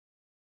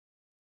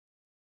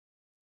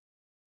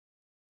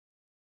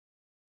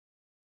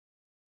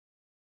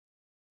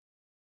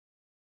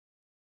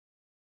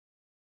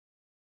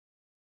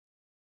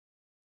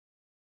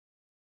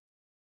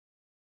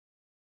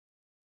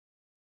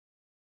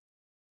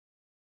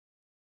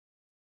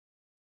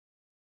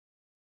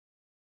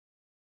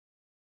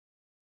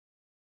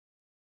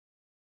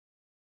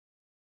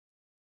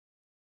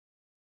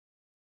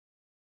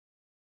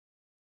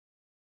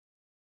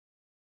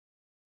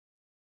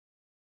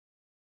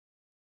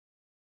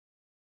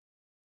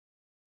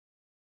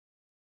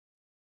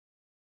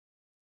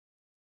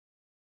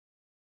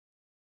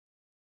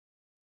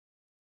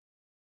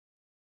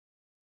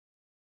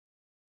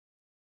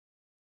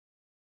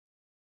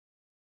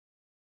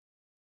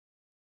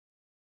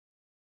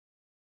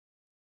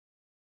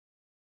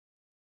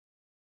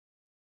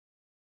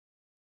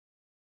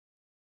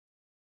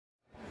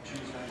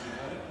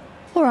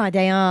All right,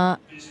 they are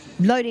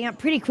loading up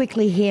pretty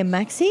quickly here,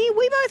 Maxie.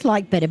 We both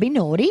like Better Be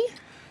Nordy.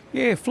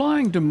 Yeah,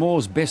 Flying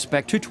Damour's best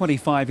back,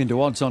 225 into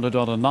odds on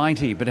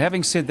 $1.90. But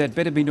having said that,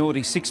 Better Be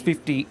Nordy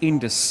 650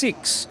 into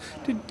 6.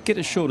 Did get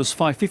as short as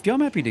 550.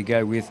 I'm happy to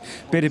go with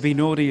Better Be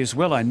Nordy as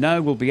well. I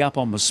know we'll be up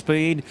on the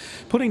speed.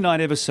 Putting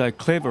 9 Ever So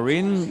Clever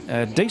in.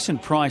 A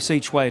decent price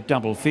each way at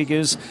double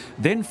figures.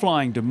 Then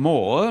Flying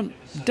Damour.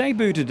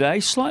 Debut today,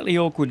 slightly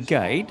awkward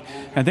gate.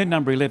 And then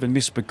number 11,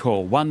 Miss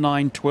Bacall, 1,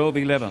 9, 12,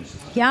 11.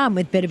 Yeah, I'm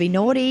with Better Be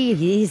Nordy.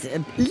 He's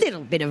a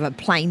little bit of a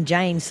plain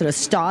Jane sort of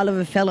style of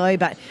a fellow,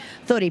 but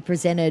thought he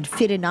presented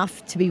fit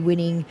enough to be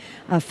winning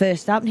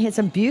first up, and he had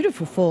some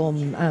beautiful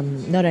form,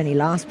 not only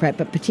last prep,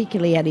 but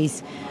particularly at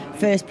his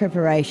first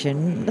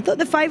preparation. I thought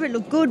the favourite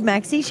looked good,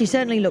 Maxie. She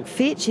certainly looked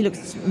fit. She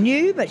looks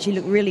new, but she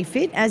looked really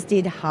fit, as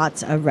did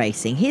Hearts Are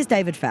Racing. Here's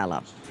David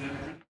Fowler.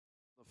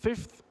 The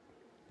fifth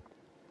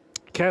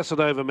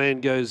Casanova man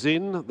goes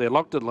in. They're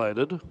locked and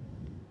loaded.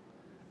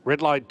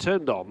 Red light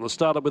turned on. They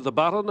started with the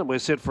button and we're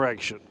set for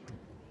action.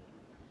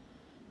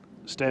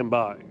 Stand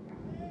by.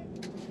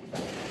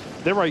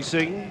 They're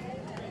racing.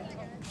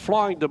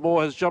 Flying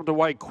Damour has jumped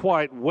away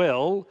quite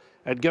well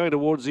and going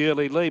towards the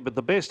early lead, but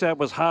the best out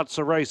was Hearts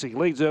Are Racing.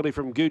 Leads early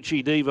from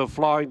Gucci Diva,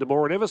 Flying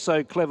Damour, and Ever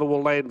So Clever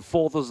will land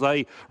fourth as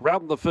they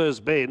round the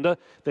first bend.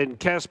 Then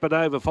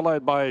Casanova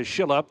followed by a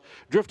Schiller.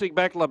 Drifting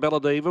back La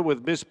Bella Diva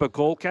with Miss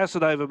Bacall.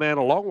 Casanova man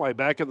a long way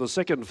back, and the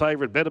second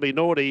favourite, Better Be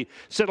Nordy,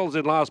 settles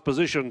in last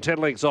position, 10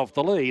 lengths off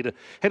the lead.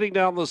 Heading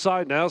down the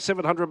side now,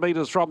 700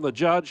 metres from the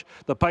judge.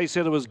 The pace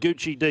setter was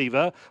Gucci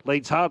Diva.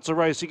 Leads Hearts Are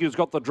Racing, who's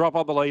got the drop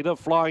on the leader.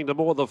 Flying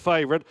Damour, the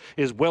favourite,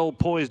 is well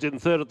poised in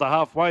third at the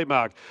halfway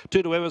mark.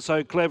 2 to Ever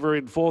So Clever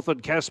in fourth,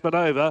 and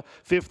Casanova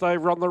fifth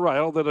over on the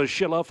rail. Then a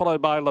Schiller followed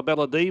by La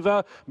Bella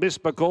Diva. Miss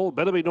Bacall,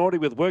 Better Be Nordy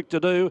with work to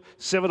do.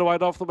 7 to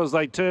 8 off them as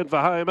they turn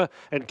for home,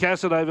 and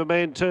Casanova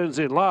man turns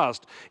in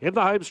last. In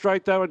the home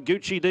straight though, and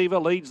Gucci Diva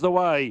leads the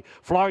way.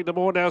 Flying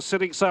Damour now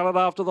sitting silent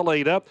after the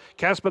leader.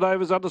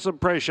 Casanova's under some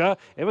pressure.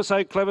 Ever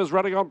So Clever's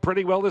running on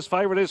pretty well. This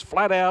favourite is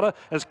flat out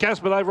as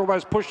Casanova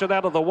almost pushed it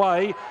out of the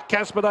way.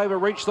 Casanova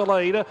reached the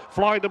lead.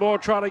 Flying Damour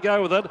trying to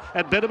go with it,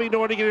 and Better Be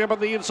Nordy getting up on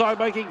the inside,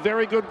 making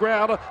very good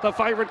ground. The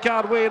favourite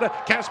can't win.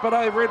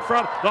 Casanova in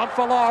front, not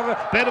for long.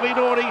 Better Be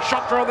Nordy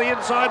shot through on the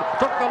inside,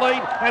 took the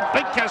lead and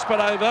beat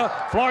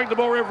Casanova. Flying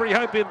Damour every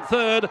hope in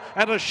third,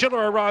 and a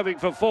Schiller arriving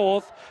for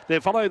fourth. They're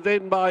followed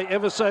then by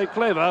Ever So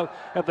Clever.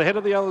 At the head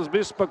of the others,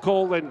 Miss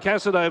Bacall, then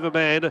Casanova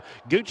man,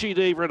 Gucci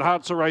Diva and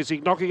Hearts Are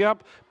Racing knocking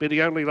up, bidding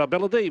only La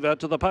Bella Diva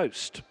to the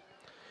post.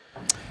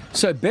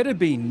 So Better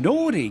Be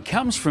Nordy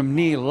comes from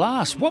near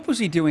last. What was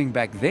he doing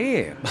back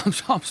there? I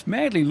was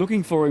madly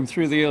looking for him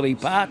through the early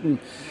part, and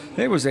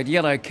there was that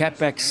yellow cap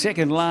back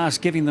second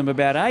last, giving them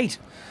about 8.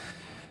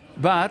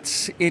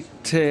 But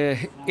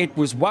it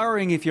was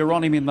worrying if you're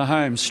on him in the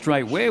home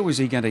straight. Where was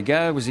he going to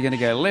go? Was he going to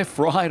go left,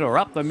 right, or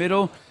up the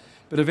middle?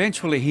 But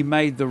eventually he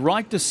made the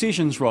right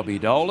decisions, Robbie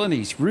Dolan.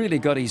 He's really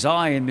got his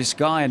eye in this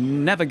guy,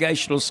 and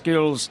navigational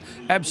skills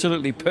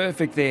absolutely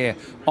perfect there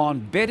on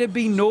Better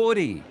Be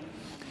Nordy.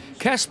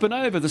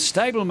 Casanova, the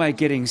stablemate,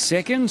 getting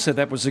second, so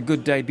that was a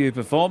good debut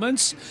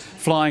performance.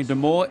 Flying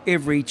Damour,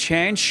 every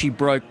chance. She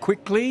broke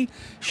quickly.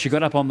 She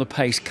got up on the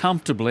pace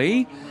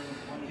comfortably.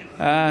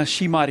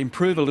 She might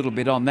improve a little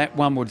bit on that,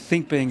 one would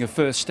think, being a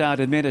first start.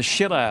 And then a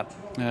Schiller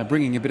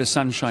bringing a bit of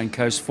Sunshine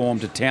Coast form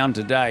to town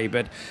today.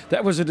 But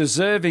that was a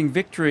deserving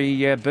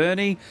victory,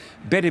 Bernie.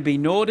 Better Be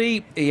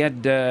Nordy. He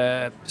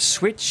had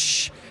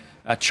switch.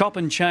 Chop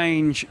and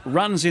change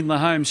runs in the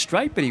home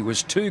straight, but he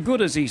was too good,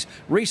 as his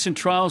recent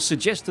trials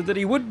suggested that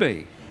he would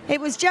be.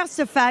 It was just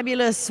a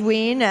fabulous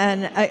win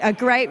and a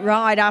great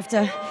ride. I have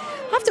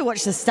to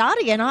watch the start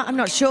again. I'm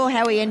not sure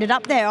how he ended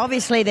up there.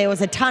 Obviously, there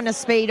was a ton of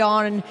speed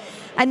on,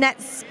 and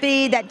that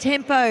speed, that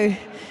tempo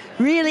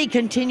really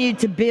continued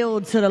to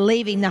build, sort of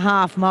leaving the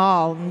half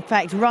mile. In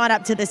fact, right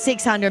up to the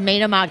 600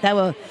 metre mark, they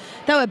were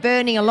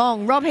burning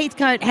along. Rob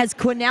Heathcote has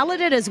Cornelled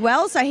it as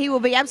well, so he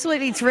will be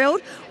absolutely thrilled.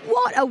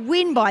 What a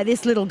win by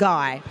this little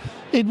guy.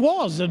 It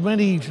was, and when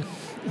he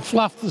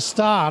fluffed the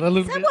start a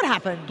little bit. Is that what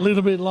happened? A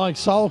little bit like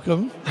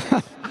Solcombe.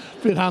 A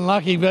bit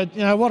unlucky, but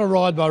you know, what a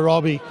ride by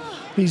Robbie.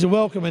 He's a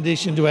welcome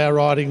addition to our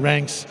riding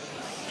ranks.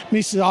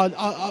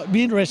 I'd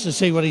be interested to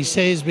see what he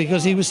says,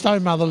 because he was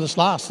stone motherless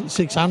last at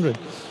 600.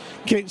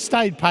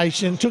 Stayed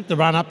patient, took the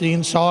run up the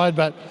inside,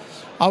 but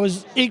I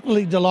was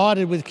equally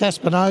delighted with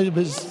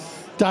Casanova's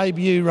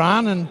debut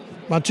run, and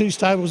my two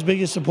stables'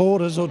 biggest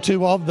supporters, or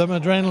two of them,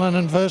 Adrenaline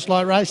and First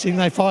Light Racing,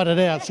 they fight it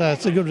out, so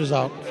it's a good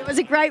result. It was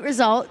a great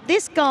result.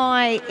 This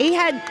guy, he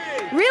had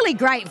really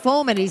great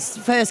form at his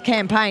first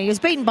campaign. He was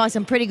beaten by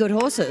some pretty good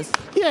horses.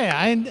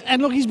 Yeah,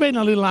 and look, he's been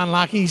a little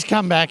unlucky. He's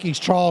come back, he's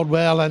trialled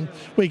well, and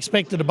we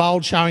expected a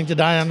bold showing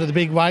today under the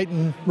big weight,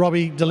 and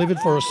Robbie delivered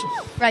for us.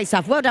 Great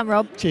stuff. Well done,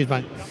 Rob. Cheers,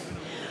 mate.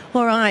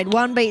 All right,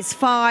 1 beats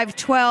 5,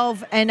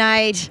 12 and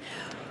 8.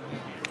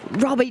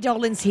 Robbie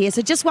Dolan's here.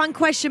 So just one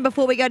question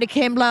before we go to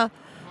Kembla.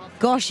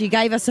 Gosh, you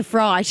gave us a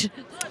fright.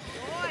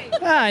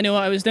 I knew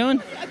what I was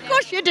doing. Of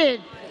course you did.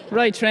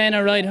 Right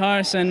trainer, right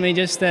horse, and we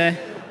just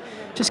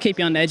just keep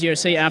you on the edge of your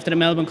seat after the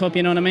Melbourne Cup,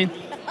 you know what I mean?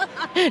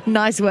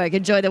 Nice work.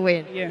 Enjoy the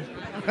win. Yeah.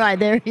 Right,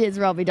 there he is,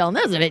 Robbie Dolan.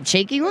 That was a bit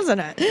cheeky,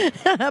 wasn't it?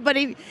 But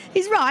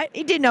he's right.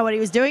 He did know what he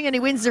was doing, and he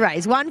wins the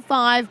race. 1,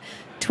 5,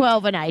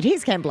 12 and 8.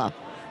 Here's Kembler.